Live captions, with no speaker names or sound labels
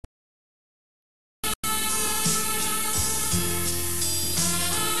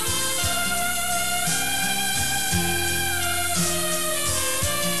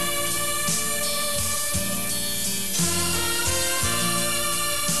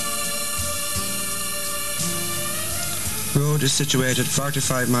Rhode is situated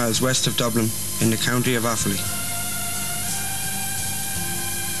 45 miles west of Dublin in the county of Offaly.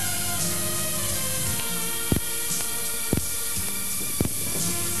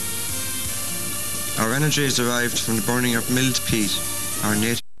 Our energy is derived from the burning of milled peat, our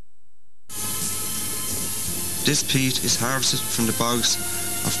native. This peat is harvested from the bogs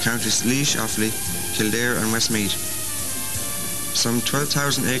of counties Laois, Offaly, Kildare and Westmeath. Some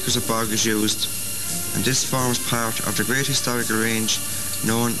 12,000 acres of bog is used, and this forms part of the great historical range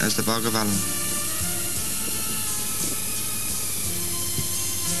known as the Bog of Allen.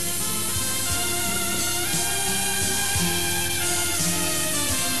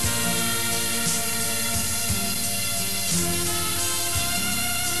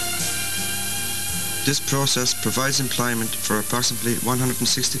 This process provides employment for approximately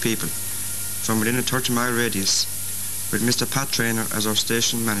 160 people from within a 30-mile radius, with Mr. Pat Traynor as our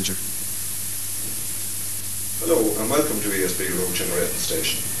station manager. Hello and welcome to ESB Rhode Generating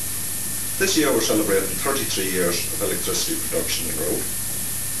Station. This year we're celebrating 33 years of electricity production in Rhode,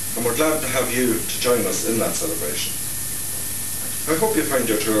 and we're glad to have you to join us in that celebration. I hope you find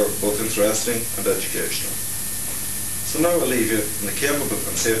your tour both interesting and educational. So now I'll leave you in the capable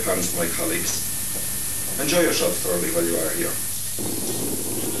and safe hands of my colleagues. Enjoy yourself thoroughly while you are here.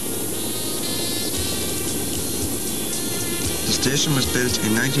 The station was built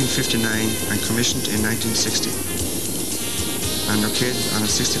in 1959 and commissioned in 1960 and located on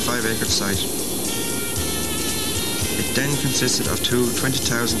a 65-acre site. It then consisted of two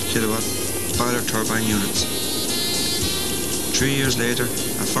 20,000 kilowatt boiler turbine units. 3 years later,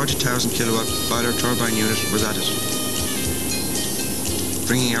 a 40,000 kilowatt boiler turbine unit was added,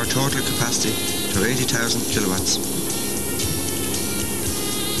 bringing our total capacity to 80,000 kilowatts.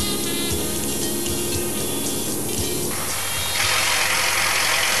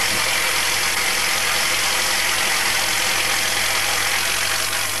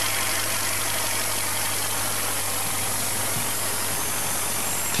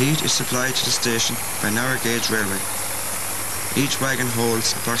 Peat is supplied to the station by narrow gauge railway. Each wagon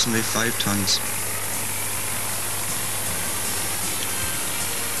holds approximately 5 tons.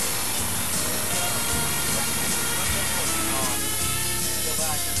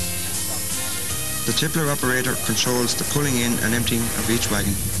 The tippler operator controls the pulling in and emptying of each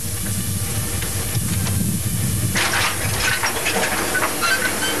wagon.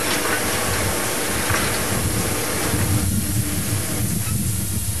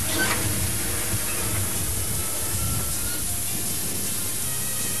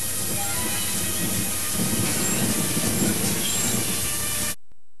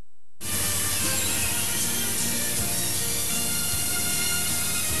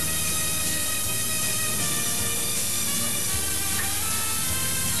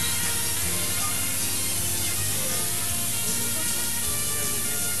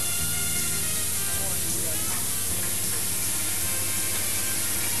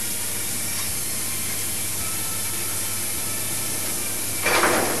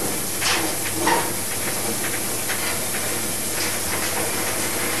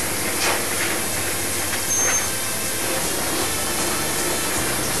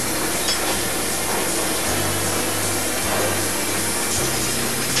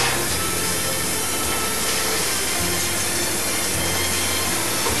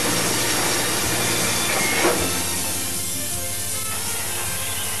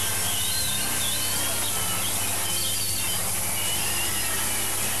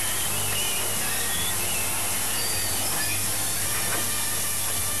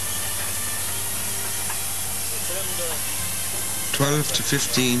 Twelve to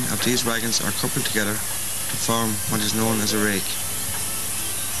 15 of these wagons are coupled together to form what is known as a rake.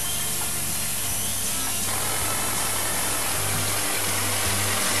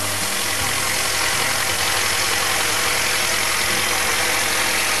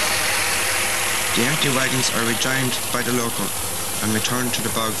 The empty wagons are rejoined by the loco and returned to the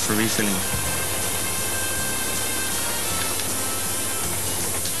bog for refilling.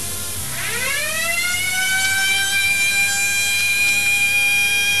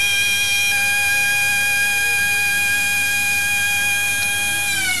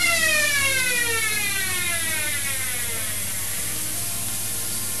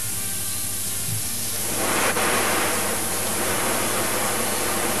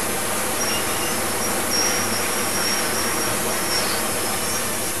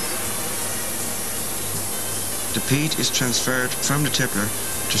 The peat is transferred from the tippler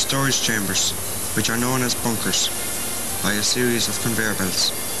to storage chambers, which are known as bunkers, by a series of conveyor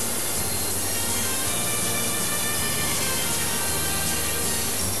belts.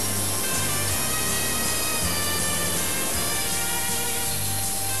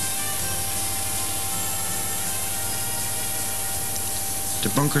 The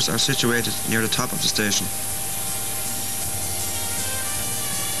bunkers are situated near the top of the station.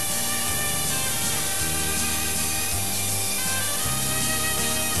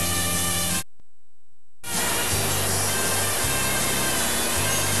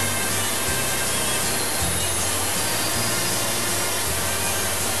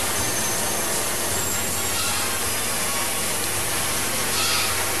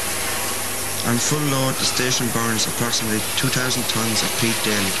 On full load, the station burns approximately 2,000 tonnes of peat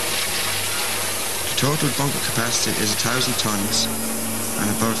daily. The total bunker capacity is 1,000 tonnes, and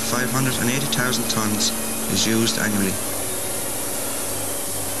about 580,000 tonnes is used annually.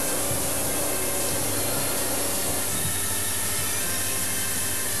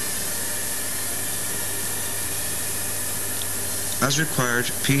 As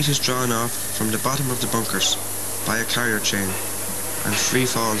required, peat is drawn off from the bottom of the bunkers by a carrier chain and free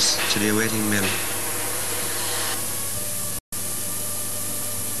falls to the awaiting mill.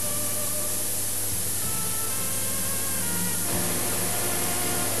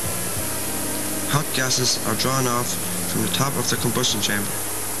 Hot gases are drawn off from the top of the combustion chamber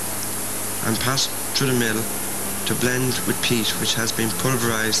and passed through the mill to blend with peat, which has been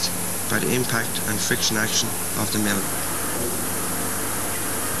pulverized by the impact and friction action of the mill.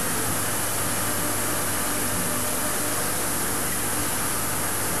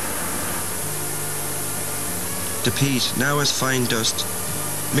 The peat, now as fine dust,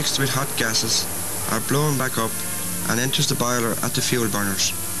 mixed with hot gases, are blown back up and enters the boiler at the fuel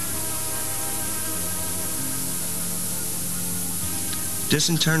burners. This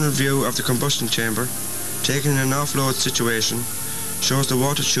internal view of the combustion chamber, taken in an off-load situation, shows the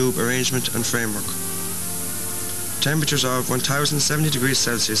water tube arrangement and framework. Temperatures of 1070 degrees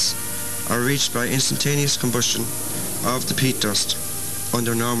Celsius are reached by instantaneous combustion of the peat dust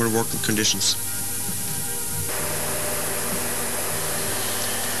under normal working conditions.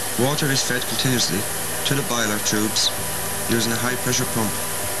 Water is fed continuously to the boiler tubes using a high pressure pump.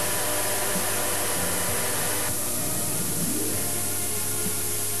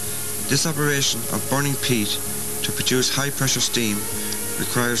 This operation of burning peat to produce high pressure steam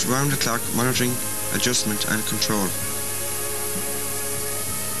requires round the clock monitoring, adjustment and control.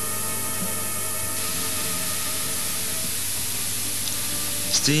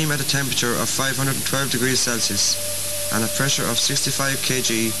 Steam at a temperature of 512 degrees Celsius and a pressure of 65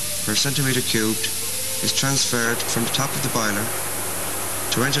 kg per centimetre cubed is transferred from the top of the boiler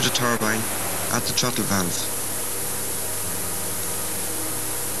to enter the turbine at the throttle valve.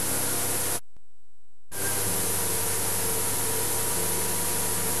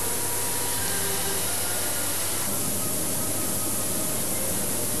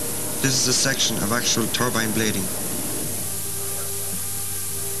 This is a section of actual turbine blading.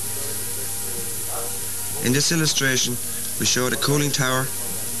 In this illustration, we show the cooling tower,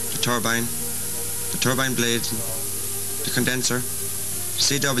 the turbine blades, the condenser, the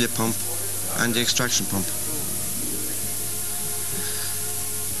CW pump, and the extraction pump.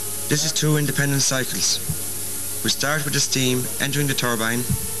 This is two independent cycles. We start with the steam entering the turbine,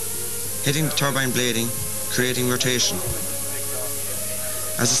 hitting the turbine blading, creating rotation.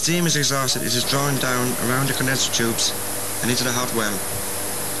 As the steam is exhausted, it is drawn down around the condenser tubes and into the hot well.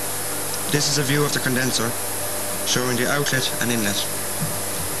 This is a view of the condenser, showing the outlet and inlet.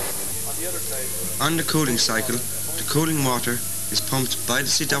 On the cooling cycle, the cooling water is pumped by the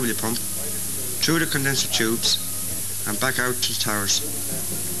CW pump through the condenser tubes and back out to the towers.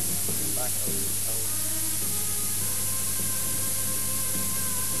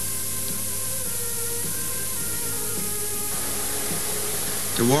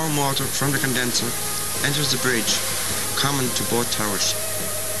 The warm water from the condenser enters the bridge, common to both towers.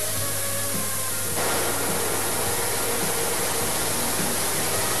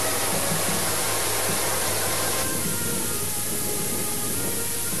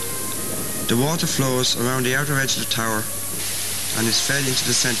 The water flows around the outer edge of the tower and is fed into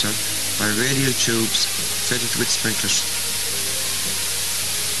the centre by radial tubes fitted with sprinklers.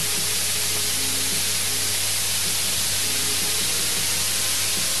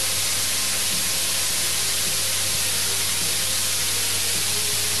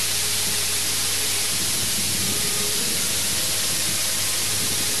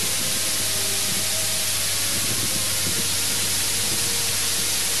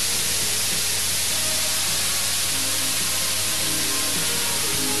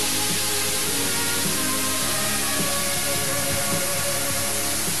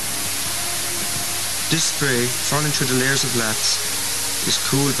 This spray, falling through the layers of lats, is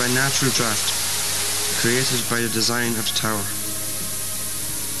cooled by natural draft, created by the design of the tower.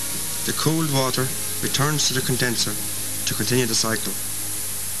 The cooled water returns to the condenser to continue the cycle.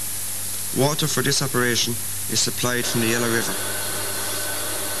 Water for this operation is supplied from the Yellow River.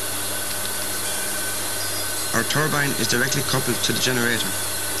 Our turbine is directly coupled to the generator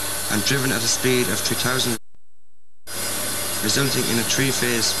and driven at a speed of 3000, resulting in a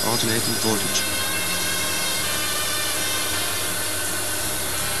three-phase alternating voltage.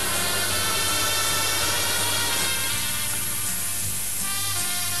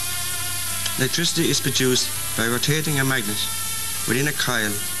 Electricity is produced by rotating a magnet within a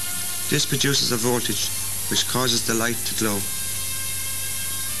coil. This produces a voltage which causes the light to glow.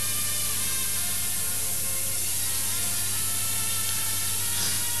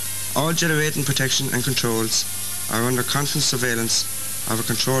 All generating protection and controls are under constant surveillance of a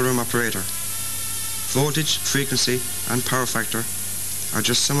control room operator. Voltage, frequency and power factor are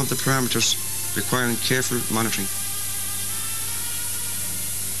just some of the parameters requiring careful monitoring.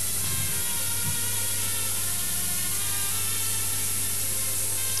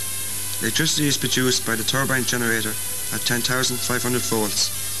 Electricity is produced by the turbine generator at 10,500 volts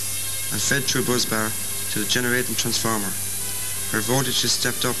and fed through a bus bar to the generating transformer, where voltage is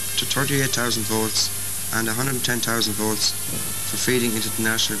stepped up to 38,000 volts and 110,000 volts for feeding into the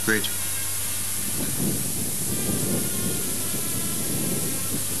national grid.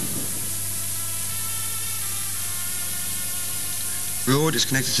 Rhode is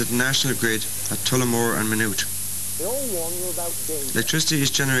connected to the national grid at Tullamore and Maynooth. Electricity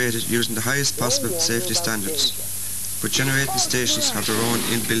is generated using the highest possible safety standards, but generating stations have their own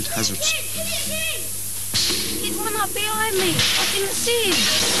inbuilt hazards. It went up behind me. I didn't see him.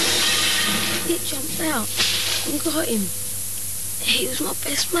 It jumped out and got him. He was my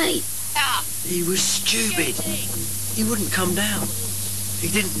best mate. He was stupid. He wouldn't come down. He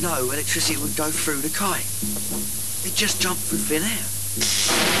didn't know electricity would go through the kite. It just jumped through thin air.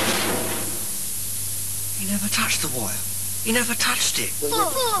 He never touched the wire. He never touched it. No,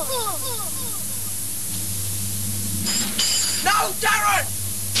 Darren!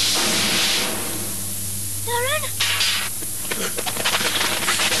 Darren?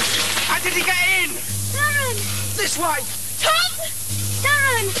 How did he get in? Darren! This way! Tom!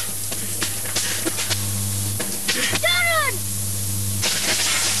 Darren! Darren!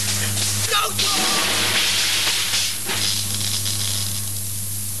 No, Tom!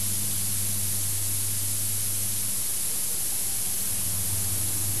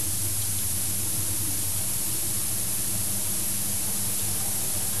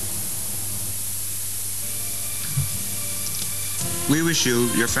 We wish you,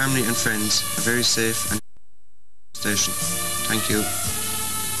 your family and friends a very safe and station. Thank you.